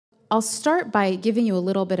I'll start by giving you a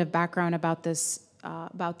little bit of background about this,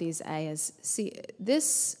 about these ayahs. See,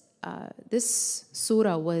 this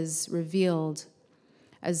surah was revealed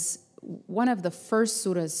as one of the first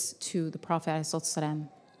surahs to the Prophet ﷺ.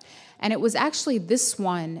 And it was actually this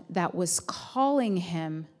one that was calling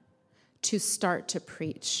him to start to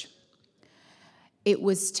preach. It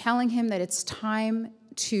was telling him that it's time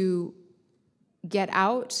to get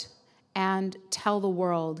out and tell the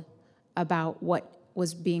world about what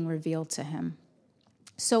was being revealed to him.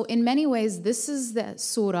 So in many ways, this is the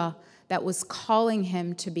surah that was calling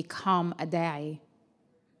him to become a da'i.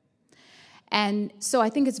 And so I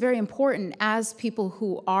think it's very important as people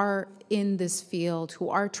who are in this field, who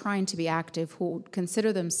are trying to be active, who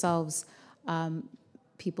consider themselves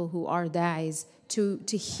people who are da'is,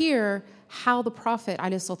 to hear how the Prophet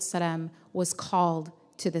ﷺ was called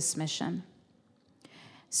to this mission.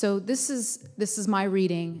 So this is my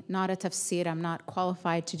reading, not a tafsir. I'm not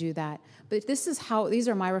qualified to do that. But these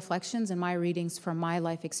are my reflections and my readings from my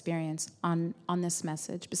life experience on this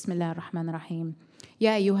message. Bismillah ar-Rahman ar-Rahim.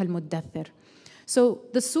 Ya ayyuha al-Muddathir. So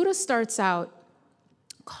the surah starts out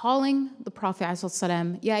calling the Prophet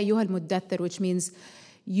ﷺ, Ya ayyuha al-Muddathir, which means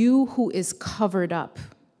you who is covered up,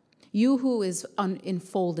 you who is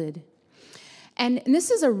unfolded. And this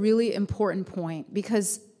is a really important point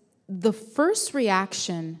because the first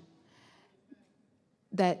reaction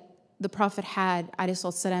that the Prophet had,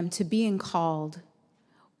 ﷺ, to being called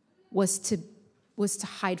was to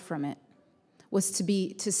hide from it, was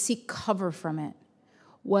to seek cover from it,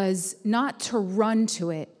 was not to run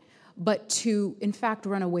to it, but to, in fact,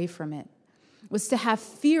 run away from it, was to have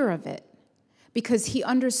fear of it because he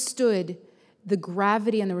understood the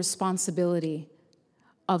gravity and the responsibility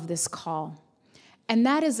of this call. And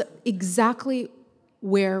that is exactly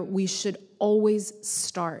where we should always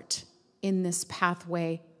start in this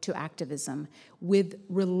pathway to activism, with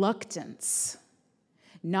reluctance,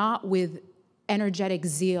 not with energetic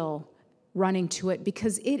zeal running to it,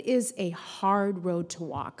 because it is a hard road to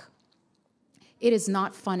walk. It is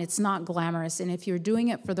not fun, it's not glamorous, and if you're doing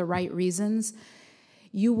it for the right reasons,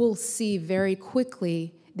 you will see very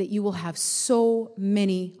quickly that you will have so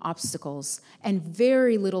many obstacles and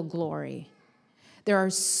very little glory. There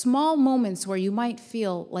are small moments where you might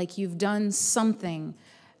feel like you've done something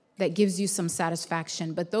that gives you some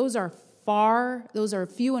satisfaction, but those are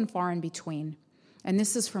few and far in between. And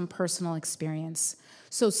this is from personal experience.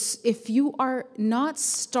 So if you are not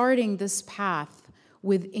starting this path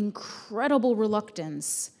with incredible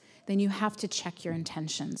reluctance, then you have to check your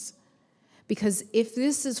intentions. Because if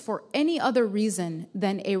this is for any other reason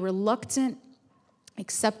than a reluctant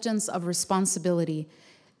acceptance of responsibility,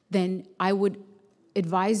 then I would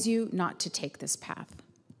advise you not to take this path.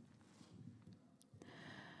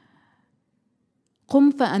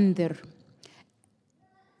 قُمْ فَأَنذِرْ.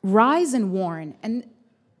 Rise and warn. And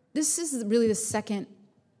this is really the second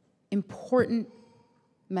important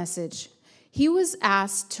message. He was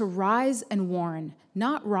asked to rise and warn,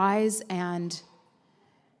 not rise and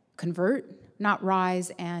convert, not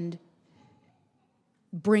rise and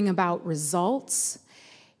bring about results.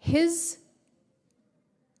 The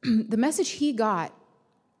message he got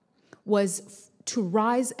was to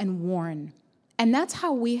rise and warn. And that's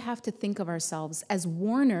how we have to think of ourselves, as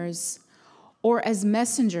warners or as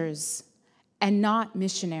messengers and not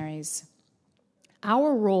missionaries.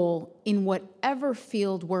 Our role in whatever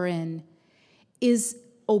field we're in is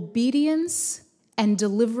obedience and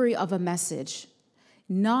delivery of a message,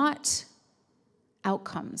 not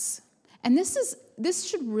outcomes. And this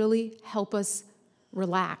should really help us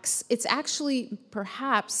relax. It's actually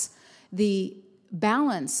perhaps the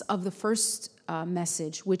balance of the first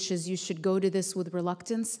message, which is you should go to this with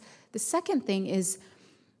reluctance. The second thing is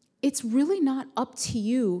it's really not up to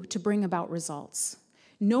you to bring about results.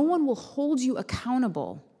 No one will hold you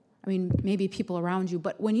accountable. I mean, maybe people around you,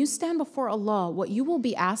 but when you stand before Allah, what you will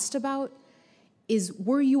be asked about is,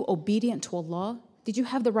 were you obedient to Allah? Did you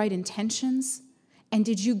have the right intentions? And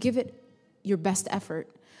did you give it your best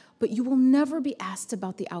effort? But you will never be asked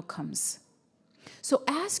about the outcomes. So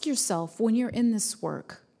ask yourself when you're in this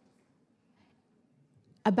work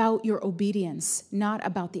about your obedience, not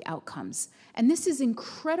about the outcomes. And this is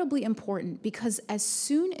incredibly important because as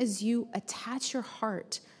soon as you attach your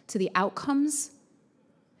heart to the outcomes,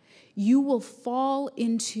 you will fall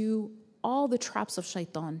into all the traps of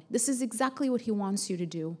shaitan. This is exactly what he wants you to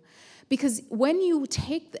do. Because when you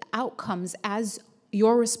take the outcomes as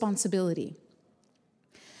your responsibility,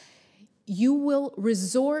 you will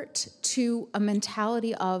resort to a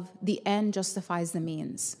mentality of the end justifies the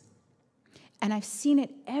means. And I've seen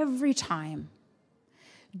it every time.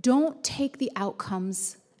 Don't take the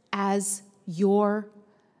outcomes as your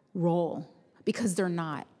role, because they're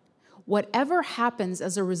not. Whatever happens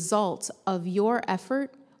as a result of your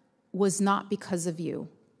effort was not because of you.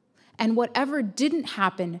 And whatever didn't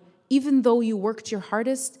happen, even though you worked your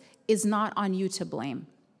hardest, is not on you to blame.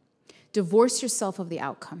 Divorce yourself of the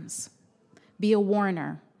outcomes. Be a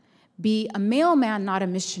warner. Be a mailman, not a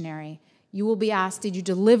missionary. You will be asked, did you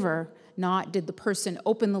deliver? Not, did the person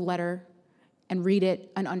open the letter and read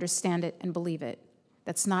it and understand it and believe it?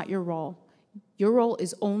 That's not your role. Your role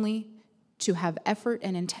is only to have effort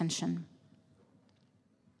and intention.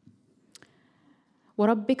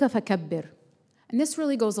 وَرَبِّكَ فَكَبِّرْ. And this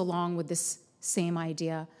really goes along with this same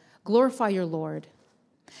idea. Glorify your Lord.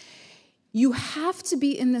 You have to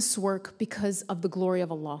be in this work because of the glory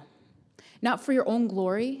of Allah. Not for your own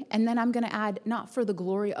glory, and then I'm going to add, not for the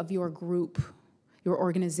glory of your group, your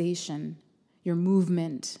organization, your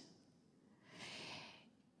movement.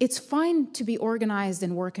 It's fine to be organized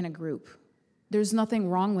and work in a group. There's nothing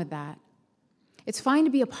wrong with that. It's fine to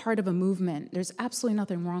be a part of a movement. There's absolutely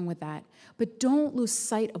nothing wrong with that. But don't lose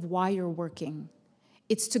sight of why you're working.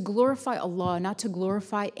 It's to glorify Allah, not to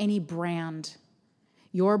glorify any brand.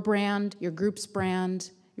 Your brand, your group's brand,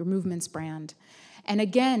 your movement's brand. And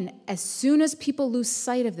again, as soon as people lose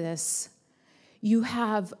sight of this, you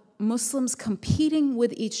have Muslims competing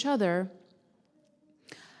with each other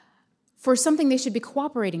for something they should be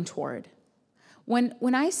cooperating toward.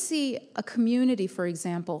 When I see a community, for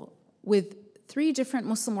example, with 3 different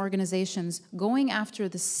Muslim organizations going after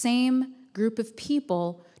the same group of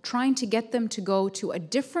people, trying to get them to go to a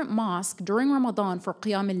different mosque during Ramadan for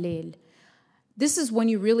Qiyam al-Layl, this is when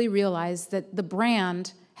you really realize that the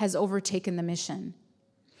brand has overtaken the mission.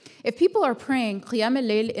 If people are praying Qiyam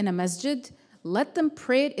al-Layl in a masjid, let them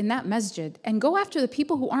pray it in that masjid and go after the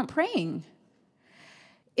people who aren't praying.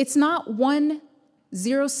 It's not one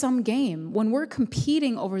zero-sum game. When we're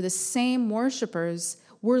competing over the same worshipers,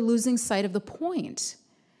 we're losing sight of the point.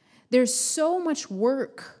 There's so much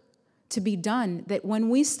work to be done that when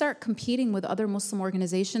we start competing with other Muslim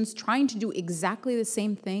organizations, trying to do exactly the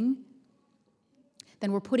same thing,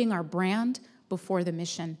 then we're putting our brand before the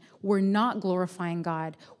mission. We're not glorifying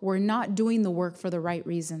God. We're not doing the work for the right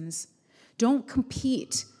reasons. Don't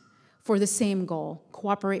compete for the same goal.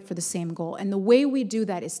 Cooperate for the same goal. And the way we do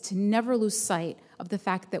that is to never lose sight of the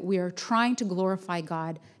fact that we are trying to glorify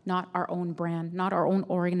God, not our own brand, not our own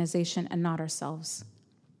organization, and not ourselves.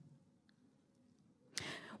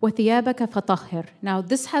 وَثِيَابَكَ فَطَهِّرْ. Now,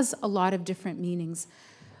 this has a lot of different meanings.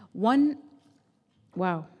 One,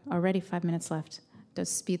 wow, already 5 minutes left.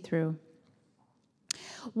 Just speed through.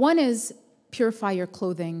 One is purify your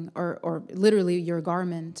clothing, or literally your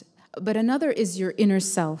garment. But another is your inner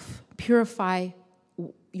self. Purify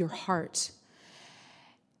your heart.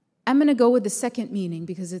 I'm going to go with the second meaning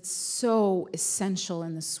because it's so essential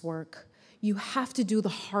in this work. You have to do the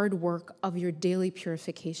hard work of your daily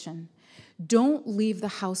purification. Don't leave the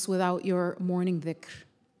house without your morning dhikr.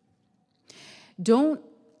 Don't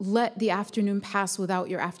let the afternoon pass without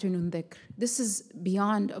your afternoon dhikr. This is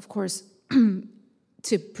beyond, of course,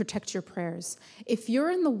 to protect your prayers. If you're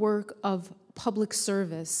in the work of public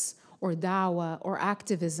service or dawah or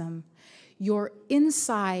activism, your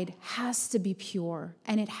inside has to be pure,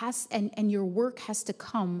 and it has, and your work has to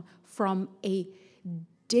come from a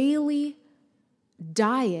daily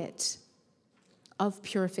diet of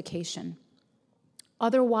purification.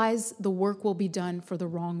 Otherwise, the work will be done for the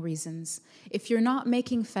wrong reasons. If you're not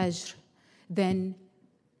making fajr, then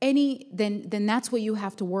that's what you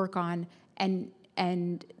have to work on,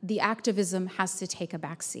 and the activism has to take a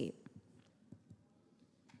back seat.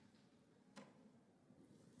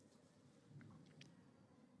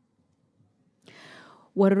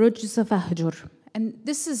 وَالرُّجْزَ فَهْجُرْ. And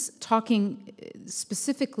this is talking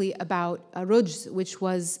specifically about a rujz, which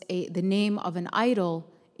was the name of an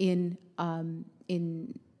idol during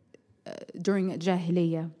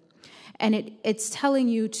Jahiliyyah. And it's telling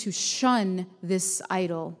you to shun this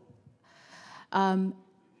idol. The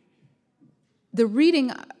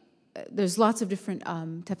reading, there's lots of different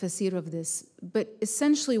tafsir of this, but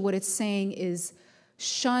essentially what it's saying is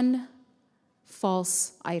shun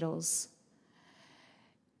false idols.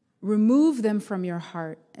 Remove them from your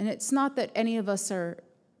heart. And it's not that any of us are,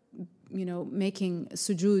 making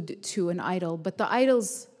sujood to an idol, but the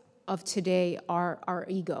idols of today are our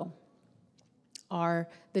ego, are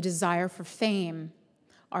the desire for fame,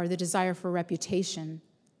 are the desire for reputation.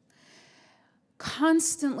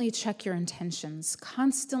 Constantly check your intentions.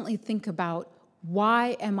 Constantly think about,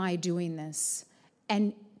 why am I doing this?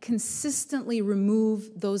 And consistently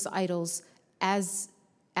remove those idols as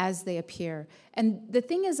they appear. And the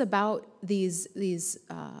thing is about these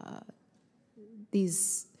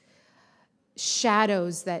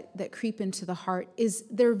shadows that creep into the heart is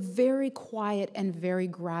they're very quiet and very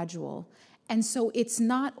gradual. And so it's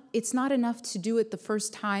not enough to do it the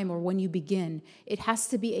first time or when you begin. It has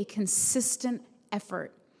to be a consistent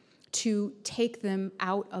effort to take them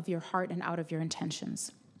out of your heart and out of your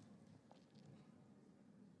intentions.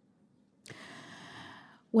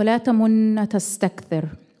 وَلَا تَمُنَّ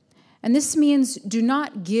تَسْتَكْثِرْ. And this means do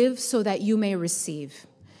not give so that you may receive.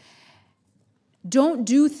 Don't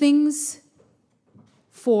do things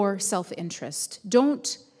for self-interest.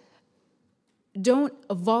 Don't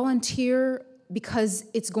volunteer because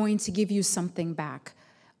it's going to give you something back.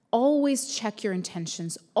 Always check your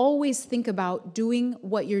intentions. Always think about doing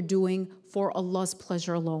what you're doing for Allah's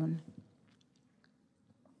pleasure alone.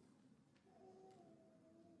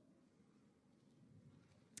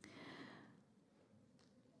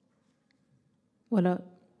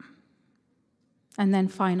 And then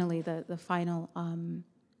finally, the final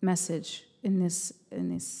message in this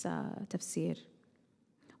tafsir.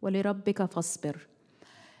 وَلِرَبِّكَ فَاصْبِرْ.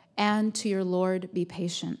 And to your Lord, be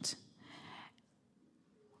patient.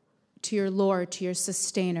 To your Lord, to your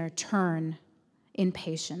sustainer, turn in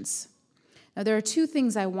patience. Now, there are two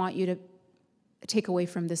things I want you to take away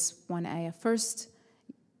from this one ayah. First,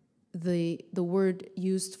 the word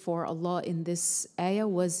used for Allah in this ayah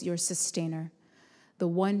was your sustainer, the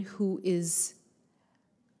one who is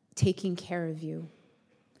taking care of you.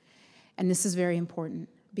 And this is very important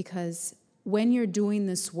because when you're doing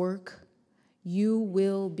this work, you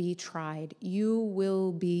will be tried. You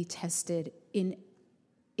will be tested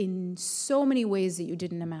in so many ways that you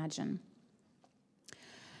didn't imagine.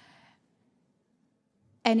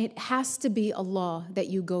 And it has to be Allah that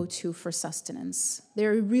you go to for sustenance.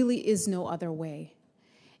 There really is no other way.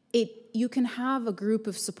 You can have a group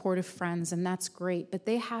of supportive friends, and that's great, but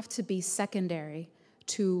they have to be secondary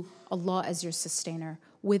to Allah as your sustainer.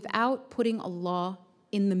 Without putting Allah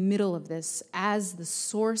in the middle of this as the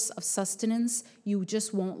source of sustenance, you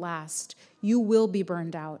just won't last. You will be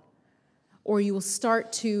burned out, or you will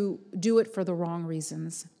start to do it for the wrong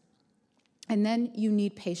reasons. And then you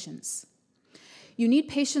need patience. You need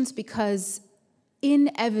patience because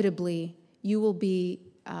inevitably you will be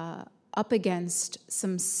up against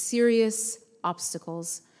some serious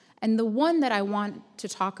obstacles. And the one that I want to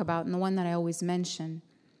talk about, and the one that I always mention,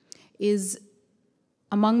 is,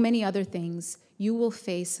 among many other things, you will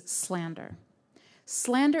face slander.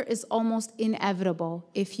 Slander is almost inevitable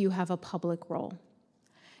if you have a public role.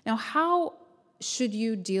 Now, how should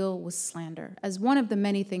you deal with slander? As one of the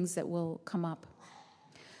many things that will come up.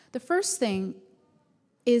 The first thing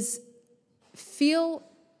is feel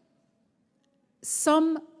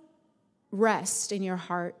some rest in your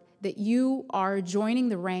heart that you are joining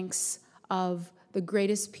the ranks of the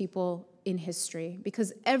greatest people in history,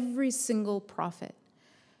 because every single prophet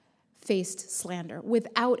faced slander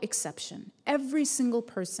without exception. Every single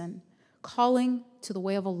person calling to the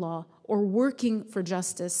way of Allah or working for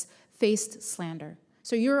justice faced slander.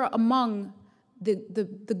 So you're among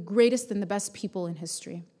the greatest and the best people in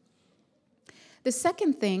history. The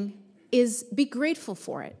second thing is be grateful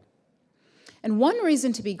for it. And one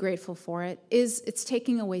reason to be grateful for it is it's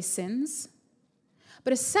taking away sins.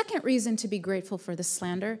 But a second reason to be grateful for the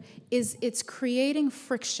slander is it's creating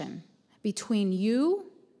friction between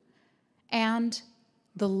you and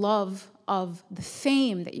the love of the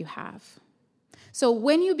fame that you have. So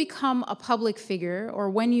when you become a public figure, or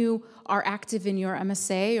when you are active in your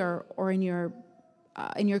MSA or in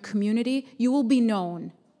your community, you will be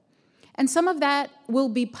known. And some of that will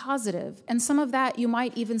be positive, and some of that you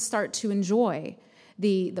might even start to enjoy.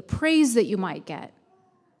 The praise that you might get,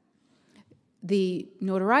 the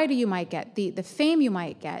notoriety you might get, the fame you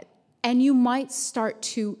might get, and you might start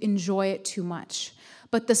to enjoy it too much.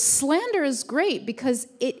 But the slander is great because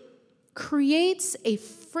it creates a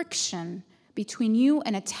friction between you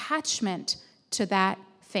and attachment to that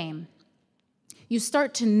fame. You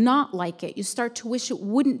start to not like it. You start to wish it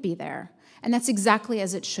wouldn't be there. And that's exactly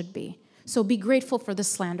as it should be. So be grateful for the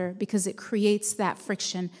slander because it creates that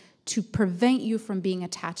friction to prevent you from being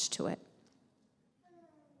attached to it.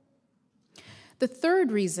 The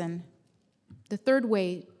third reason, the third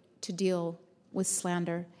way to deal with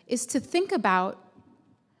slander is to think about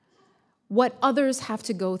what others have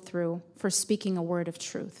to go through for speaking a word of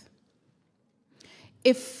truth.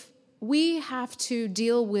 If we have to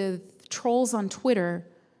deal with trolls on Twitter,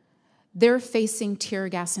 they're facing tear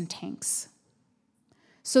gas and tanks.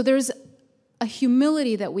 So there's a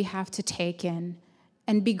humility that we have to take in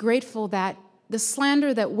and be grateful that the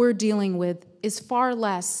slander that we're dealing with is far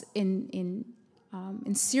less in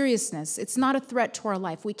seriousness. It's not a threat to our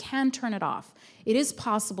life. We can turn it off. It is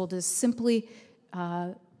possible to simply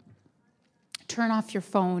turn off your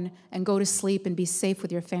phone and go to sleep and be safe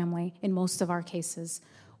with your family in most of our cases,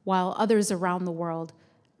 while others around the world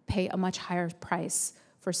pay a much higher price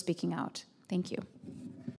for speaking out. Thank you.